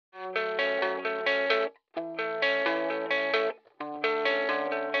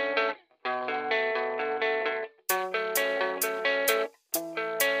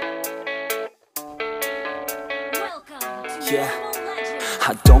yeah.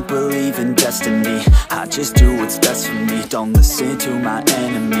 I don't believe in destiny, I just do what's best for me. Don't listen to my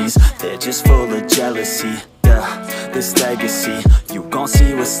enemies, they're just full of jealousy. Yeah, this legacy, you gon'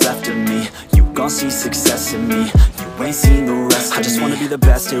 see what's left of me. You gon' see success in me, you ain't seen the rest of me. I just wanna be the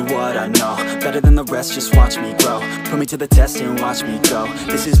best at what I know, better than the rest, just watch me grow. Put me to the test and watch me go.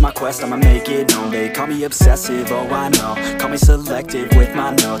 This is my quest, I'ma make it known. They call me obsessive, oh I know. Call me selective with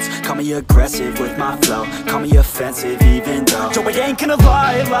my notes, call me aggressive with my flow. Call me offensive even though Joe, I ain't gonna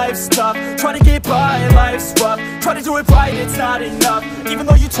lie, life's tough. Try to get by, life's rough. Try to do it right, it's not enough. Even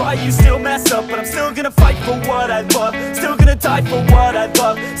though you try, you still mess up. But I'm still gonna fight for what I love, still gonna die for what I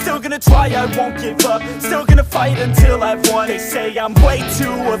love. Still gonna try, I won't give up. Still gonna fight until I've won. They say I'm way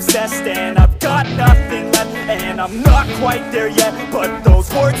too obsessed and I've got nothing left, and I'm not quite there yet, but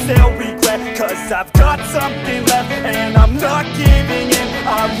those words they'll regret. Cause I've got something left and I'm not giving in.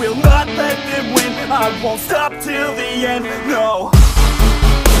 I will not let them win, I won't stop till the end, no.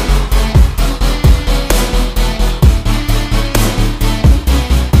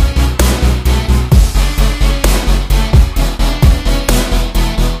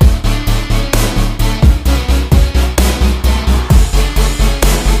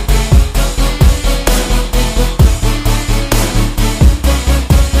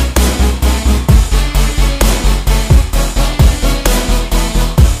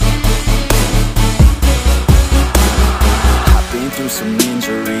 Some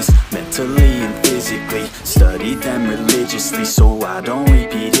injuries, mentally and physically. Studied them religiously so I don't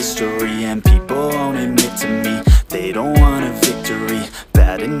repeat history. And people won't admit to me they don't want a victory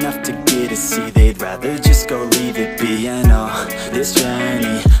bad enough to get a C. They'd rather just go leave it be. And oh, this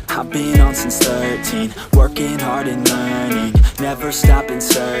journey I've been on since 13, working hard and learning, never stopping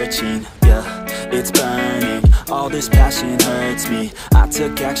searching. Yeah, it's burning, all this passion hurts me. I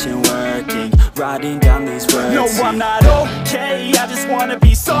took action working, writing down these words. No, I'm not okay, I just wanna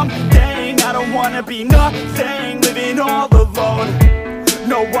be something. I don't wanna be nothing, living all alone.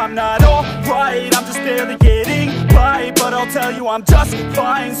 No, I'm not alright, I'm just barely getting by. But I'll tell you I'm just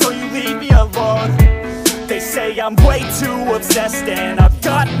fine, so you leave me alone. They say I'm way too obsessed and I've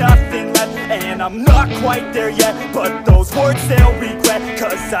got nothing left, and I'm not quite there yet, but those words they'll regret.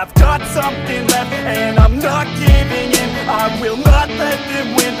 Cause I've got something left and I'm not giving in. I will not let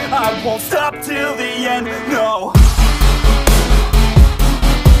them win, I won't stop till the end, no.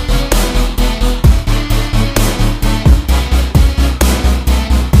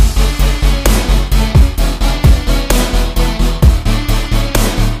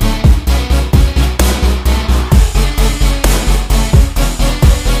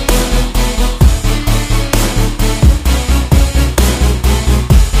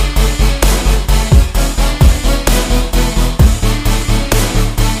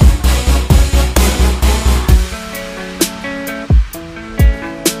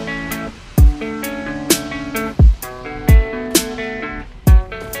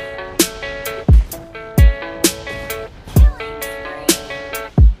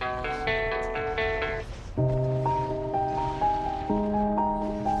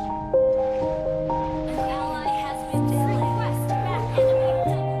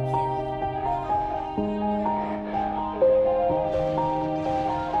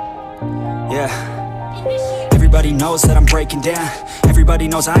 Yeah, everybody knows that I'm breaking down. Everybody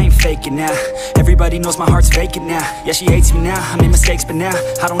knows I ain't faking now. Everybody knows my heart's vacant now. Yeah, she hates me now, I made mistakes but now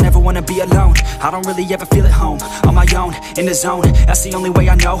I don't ever wanna be alone. I don't really ever feel at home, on my own, in the zone. That's the only way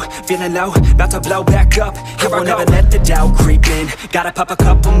I know, feeling low, about to blow back up. Here I won't ever let the doubt creep in. Gotta pop a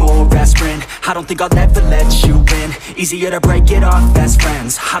couple more aspirin. I don't think I'll ever let you in. Easier to break it off best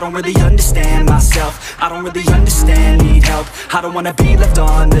friends. I don't really understand myself, I don't really understand, need help. I don't wanna be left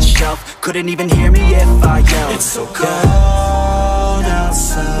on the shelf. Couldn't even hear me if I yelled. It's so cold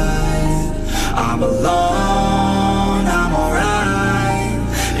outside, I'm alone, I'm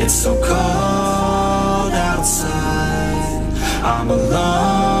alright. It's so cold outside, I'm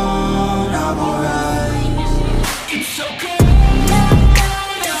alone, I'm alright. It's so cold.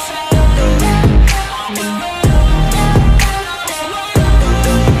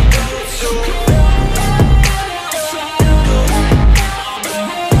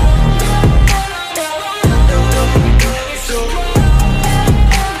 So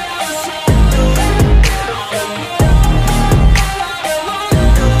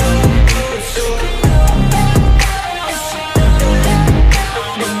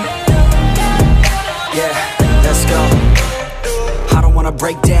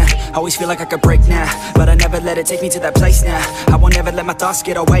man. Always feel like I could break now, but I never let it take me to that place now. I won't ever let my thoughts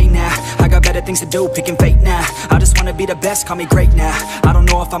get away now. I got better things to do, picking fate now. I just wanna be the best, call me great now. I don't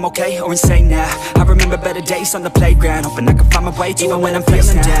know if I'm okay or insane now. I remember better days on the playground, hoping I can find my way even when I'm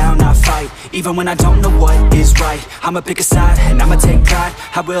feeling down. I fight, even when I don't know what is right. I'ma pick a side, and I'ma take pride.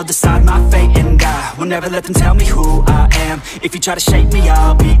 I will decide my fate, and I will never let them tell me who I am. If you try to shake me,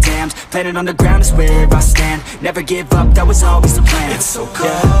 I'll be damned. Planet on the ground is where I stand. Never give up, that was always the plan. It's so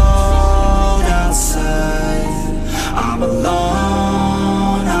cold outside, I'm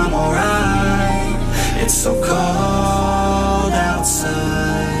alone, I'm alright. It's so cold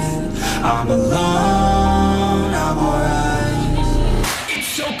outside, I'm alone, I'm alright. It's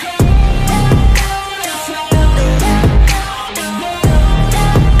so cold.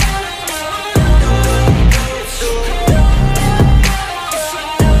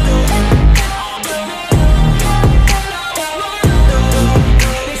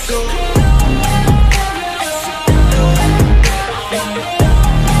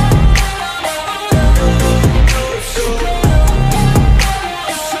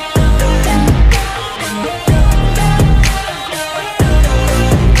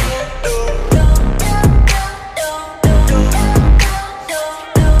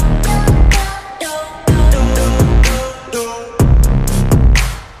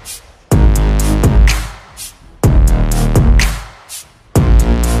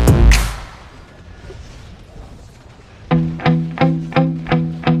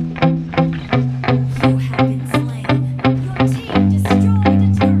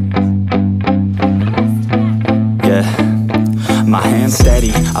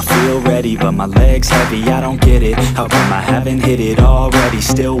 But my leg's heavy, I don't get it. How come I haven't hit it already?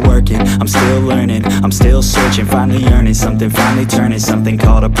 Still working, I'm still learning, I'm still searching. Finally earning something, finally turning something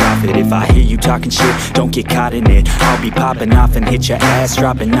called a profit. If I hear you talking shit, don't get caught in it. I'll be popping off and hit your ass,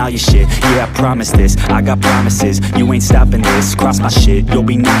 dropping all your shit. Yeah, I promise this, I got promises. You ain't stopping this, cross my shit, you'll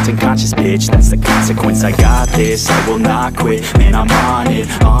be knocked unconscious, bitch. That's the consequence, I got this, I will not quit. Man, I'm on it,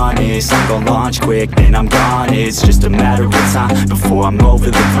 honest. I'm gon' launch quick, then I'm gone. It's just a matter of time before I'm over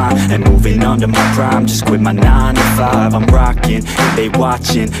the climb and moving under my prime. Just quit my 9 to 5, I'm rocking, and they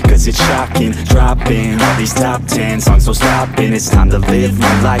watching, cause it's shocking. Dropping all these top 10 songs, so stopping. It's time to live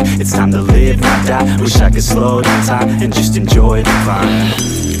my life, it's time to live, not die. Wish I could slow down time and just enjoy the climb.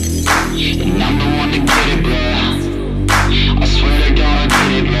 And I'm the one to get it, bro. I swear to God I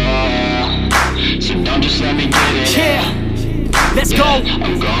get it, bro. So don't just let me get it. Yeah, let's go.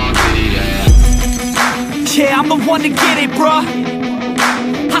 I'm gon' get it, yeah. Yeah, I'm the one to get it, bro.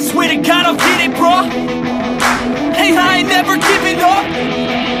 I swear to God I'll get it, bro. Hey, I ain't never giving up.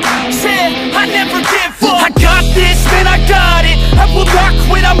 Said I never give up. I got this, man, I got it. I will not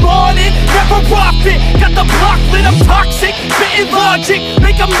quit, I'm on it. Never off it. Got the block lit, I'm toxic. Spitting logic,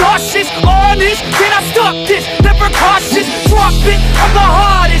 make them nauseous. Honest, can I stop this? Never cautious, drop it. I'm the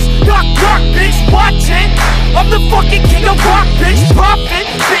hardest. Knock, knock, bitch, watch it. I'm the fucking king of rock, bitch. Profit,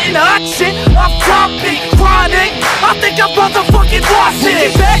 spitting hot shit. I'm topic, chronic. I think I'm motherfucking lost it.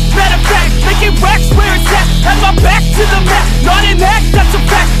 Take it back, matter of fact, making racks where it's at. Have my back to the mat, not an act, that's a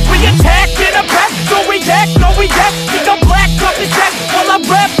fact. We attack in a pack, don't react, no react. Think I'm black, off his back, while I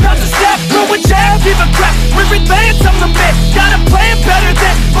rap, bounce a step. Throw a jab, give a crap, we're advanced, I'm the man. Got a plan better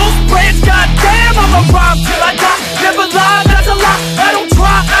than most brands, goddamn. I'ma rhyme till I die, never lie, that's a lie. I don't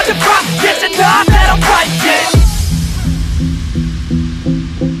try, I defy, can't deny that I'm right, yeah.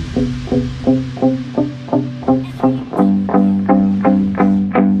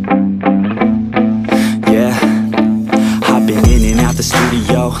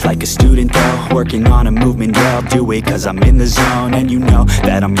 Like a student though, working on a movement, yeah, I'll do it cause I'm in the zone. And you know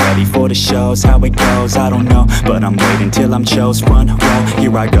that I'm ready for the shows. How it goes, I don't know, but I'm waiting till I'm chose. Front row,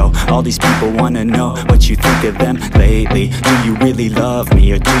 here I go. All these people wanna know what you think of them lately. Do you really love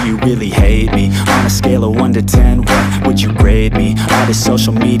me or do you really hate me? On a scale of 1 to 10, what would you grade me? All this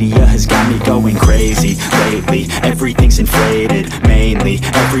social media has got me going crazy lately. Everything's inflated, mainly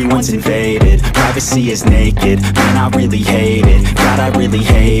everyone's invaded. Privacy is naked, man, I really hate it. God, I really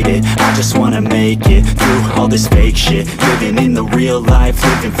hate it. I just wanna make it through all this fake shit. Living in the real life,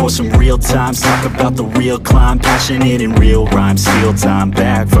 living for some real times. Talk about the real climb, passionate in real rhymes. Steal time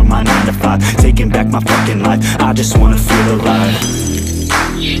back from my 9 to 5, taking back my fucking life. I just wanna feel alive.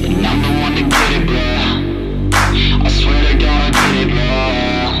 And I'm the one to get it, bro. I swear to God I get it,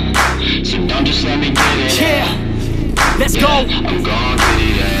 bro. So don't just let me get it. Yeah, let's go. I'm gon' get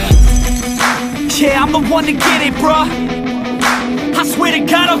it, yeah. Yeah, I'm the one to get it, bro. I swear to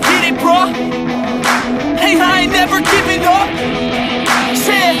God I'll get it, bro. Hey, I ain't never giving up.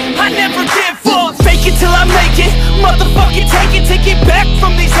 Said I never give up. fuck. Fake it till I make it, motherfucking take it back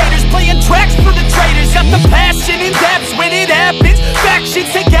from these haters. Playing tracks for the traitors. Got the passion in depths when it happens. Factions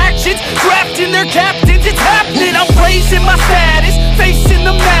take actions, drafting their captains. It's happening, I'm raising my status, facing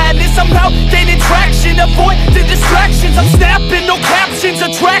the madness. I'm out gaining traction, avoid the distractions. I'm snapping, no captions,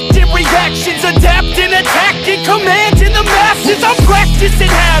 attracting reactions. Adapting, attacking, commanding the masses. I'm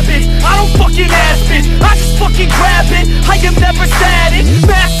practicing habits, I don't fucking ask bitch, I just fucking grab it. I am never static,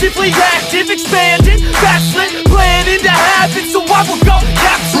 massively active, expanding, backslid, planning to have it. So I will go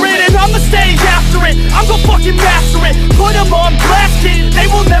capture it, and I'ma stay after it. I'm gon' fucking master it, put them on blast, kid. They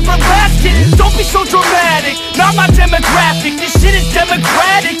will never last, kid. Don't be so dramatic, not my demographic. This shit is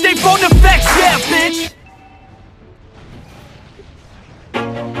democratic, they vote effects, yeah bitch.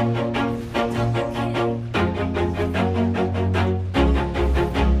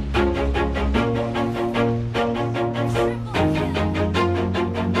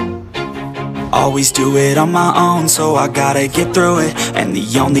 Always do it on my own, so I gotta get through it. And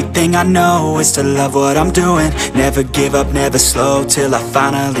the only thing I know is to love what I'm doing. Never give up, never slow, till I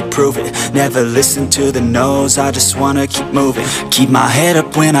finally prove it. Never listen to the no's, I just wanna keep moving. Keep my head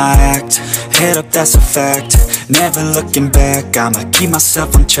up when I act, head up, that's a fact. Never looking back, I'ma keep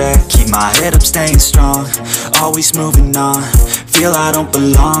myself on track. Keep my head up, staying strong, always moving on. Feel I don't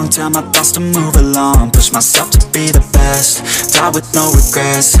belong, tell my thoughts to move along. Push myself to be the best, die with no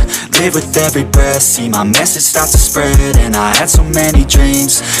regrets. Live with every breath, see my message start to spread. And I had so many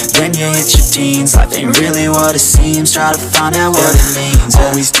dreams, then you hit your teens. Life ain't really what it seems, try to find out what it means.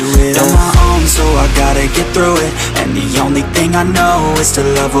 Always do it on my own, so I gotta get through it. And the only thing I know is to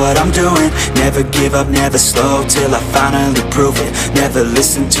love what I'm doing. Never give up, never slow, till I finally prove it. Never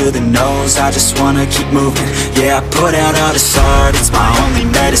listen to the no's, I just wanna keep moving. Yeah, I put out all this art, it's my only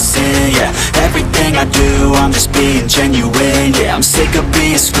medicine. Yeah, everything I do, I'm just being genuine. Yeah, I'm sick of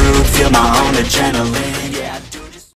being screwed, feel my own adrenaline.